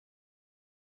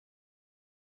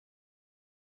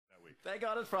Thank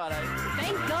God it's Friday.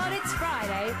 Thank God it's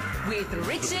Friday with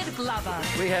Richard Glover.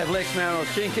 We have Lex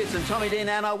Marinos, Gene Kitts and Tommy Dean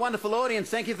and our wonderful audience.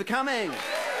 Thank you for coming.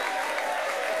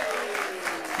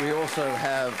 We also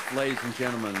have, ladies and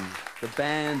gentlemen, the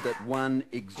band that won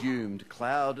Exhumed,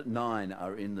 Cloud9,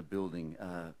 are in the building.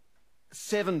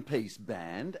 Seven-piece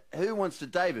band. Who wants to...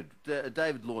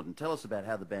 David Lawton, tell us about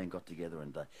how the band got together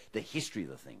and the history of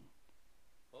the thing.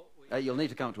 Well, you'll need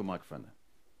to come to a microphone, though.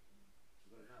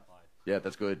 Yeah,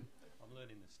 that's good. I'm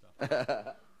learning this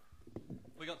stuff.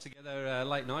 We got together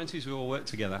late 90s. We all worked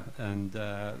together and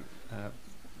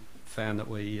found that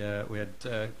we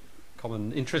had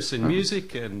common interests in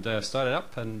music and started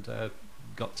up and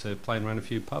got to playing around a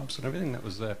few pubs and everything. That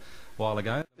was a while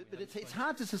ago. But it's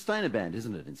hard to sustain a band,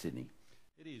 isn't it, in Sydney?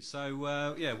 It is.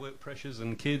 So, yeah, work pressures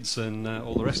and kids and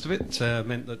all the rest of it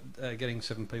meant that getting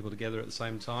seven people together at the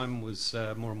same time was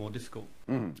more and more difficult.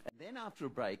 And then after a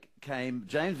break came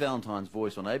James Valentine's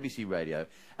voice on ABC Radio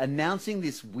announcing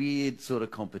this weird sort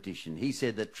of competition. He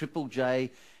said that Triple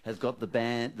J has got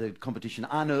the competition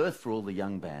unearthed for all the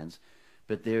young bands,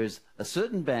 but there is a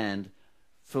certain band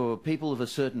for people of a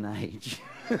certain age.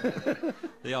 The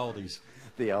oldies.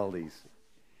 The oldies.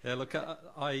 Yeah, look,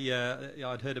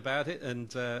 I'd heard about it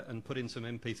and put in some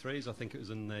MP3s. I think it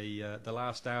was in the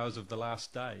last hours of the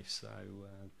last day, so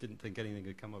didn't think anything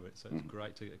could come of it. So it's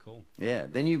great to get a call. Yeah,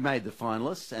 then you made the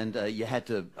finalists, and you had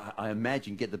to, I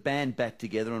imagine, get the band back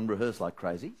together and rehearse like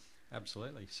crazy.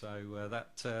 Absolutely. So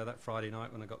that Friday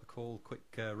night when I got the call, quick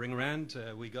ring around.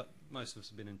 Most of us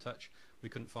have been in touch. We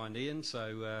couldn't find Ian,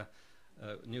 so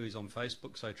knew he's on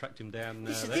Facebook, so I tracked him down.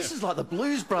 This is like the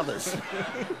Blues Brothers.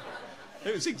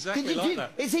 It was exactly like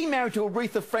that. Is he married to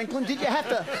Aretha Franklin? Did you have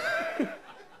to...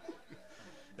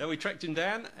 Yeah, we tracked him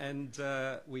down and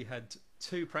we had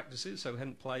 2 practices, so we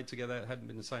hadn't played together, hadn't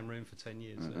been in the same room for 10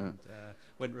 years, and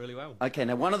went really well. Okay,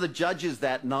 now one of the judges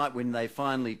that night when they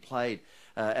finally played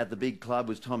at the big club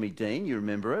was Tommy Dean. You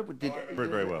remember it?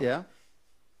 Very well. Yeah?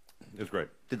 It was great.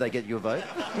 Did they get your vote?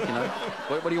 You know,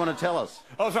 what do you want to tell us?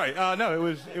 Oh, sorry. No,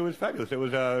 it was fabulous. It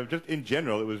was just in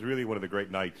general, it was really one of the great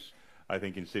nights, I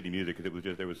think, in Sydney music, because it was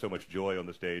just, there was so much joy on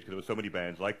the stage, because there was so many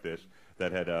bands like this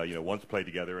that had once played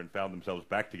together and found themselves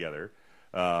back together.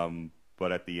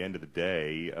 But at the end of the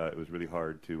day, it was really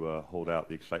hard to hold out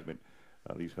the excitement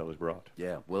these fellas brought.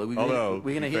 Yeah. Well, although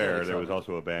we're going to hear that there was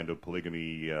also a band of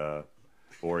polygamy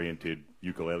oriented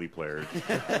ukulele players.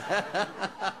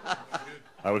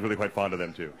 I was really quite fond of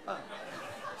them too.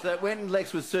 So when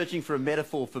Lex was searching for a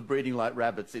metaphor for breeding like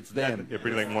rabbits, it's them. Yeah,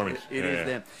 breeding like Mormons. It is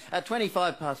them. At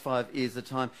 5 is the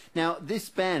time. Now, this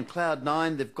band,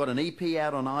 Cloud9, they've got an EP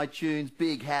out on iTunes,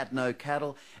 Big Hat, No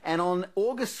Cattle, and on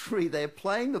August 3, they're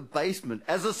playing the Basement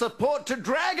as a support to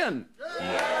Dragon.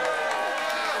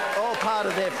 Yeah. All part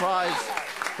of their prize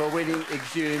for winning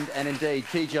Exhumed, and indeed,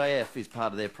 TGIF is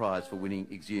part of their prize for winning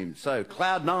Exhumed. So,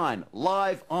 Cloud9,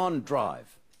 live on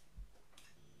Drive.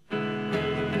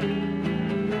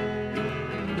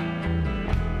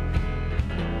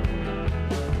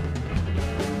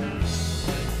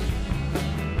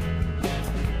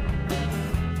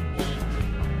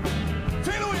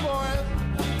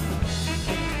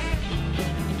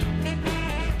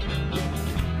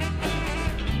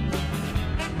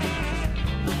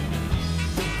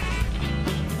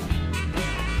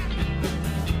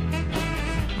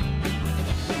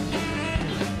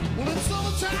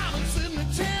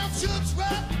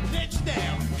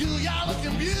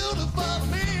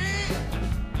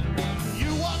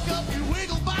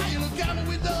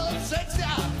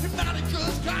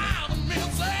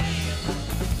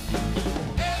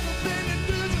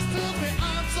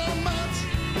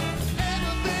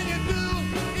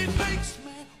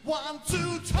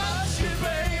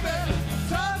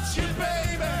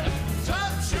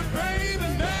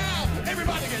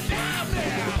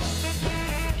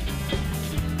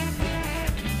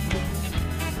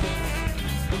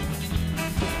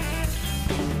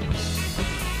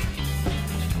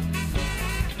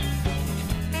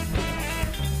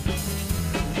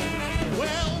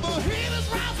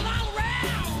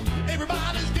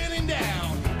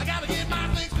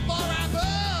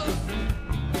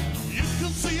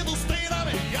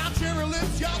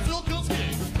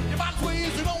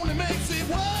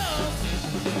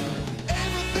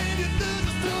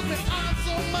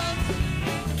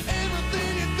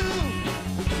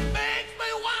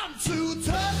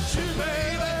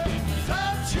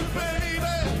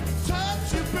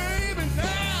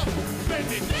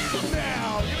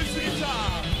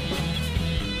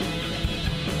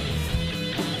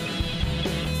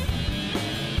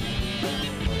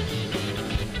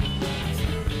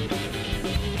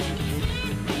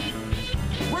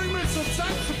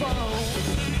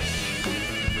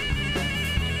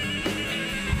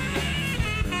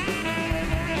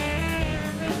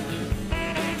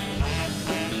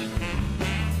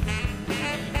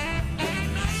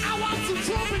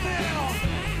 Trumpet now.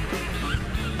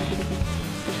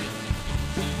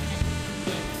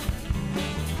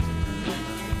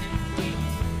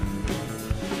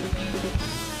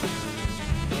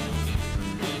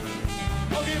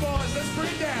 Okay, boys, let's bring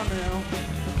it down now.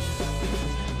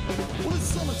 Well, it's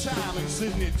summertime and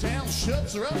Sydney town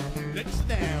shuts her up, lets it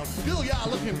down. Girl,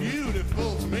 y'all looking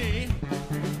beautiful to me.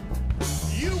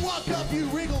 You walk up, you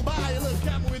wriggle by, you look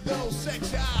at me with those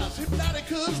sexy eyes. Hypnotic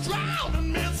cuz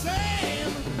drowning me insane.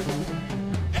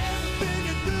 Everything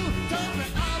you do turns me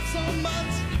on so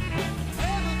much.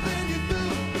 Everything you do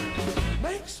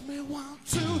makes me want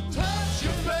to touch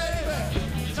you, baby.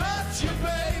 Touch you,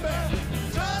 baby.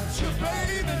 Touch you,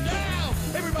 baby. Now,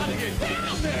 everybody get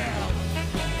down now.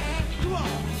 Come on.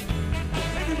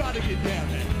 Everybody get down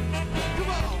there.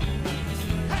 Come on.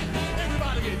 Hey,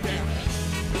 everybody get down there.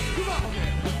 Come on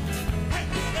there. Hey,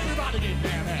 everybody get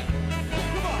down there.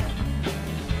 Come on.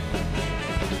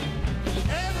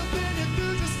 Everything you do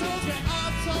just turns me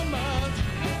on so much.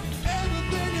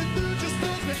 Everything you do just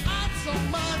turns me on so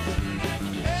much.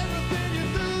 Everything you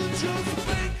do just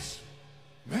makes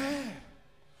me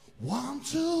want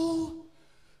to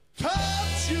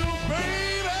touch you,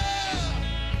 baby.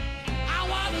 I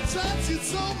want to touch you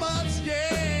so much,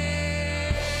 yeah.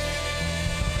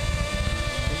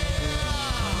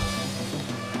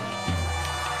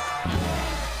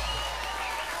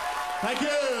 Thank you.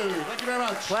 Thank you very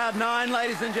much. Cloud9,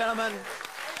 ladies and gentlemen.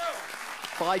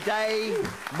 By day,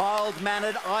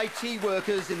 mild-mannered IT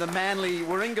workers in the Manly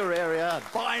Warringah area.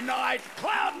 By night,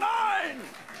 Cloud9!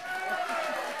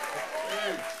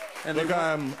 And Look,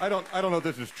 I don't know if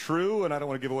this is true, and I don't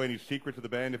want to give away any secrets of the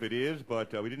band if it is,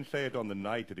 but we didn't say it on the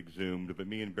night it exhumed, but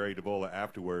me and Barry DeVola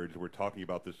afterwards were talking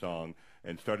about this song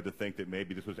and started to think that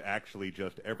maybe this was actually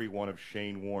just every one of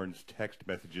Shane Warne's text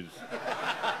messages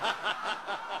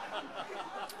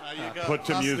put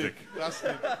to music.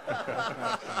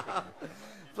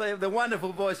 The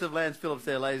wonderful voice of Lance Phillips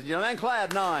there, ladies and gentlemen, and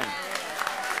Cloud9.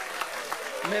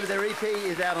 Remember, their EP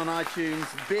is out on iTunes,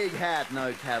 Big Hat,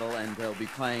 No Cattle, and they'll be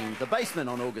playing The Basement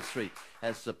on August 3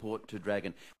 as support to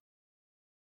Dragon.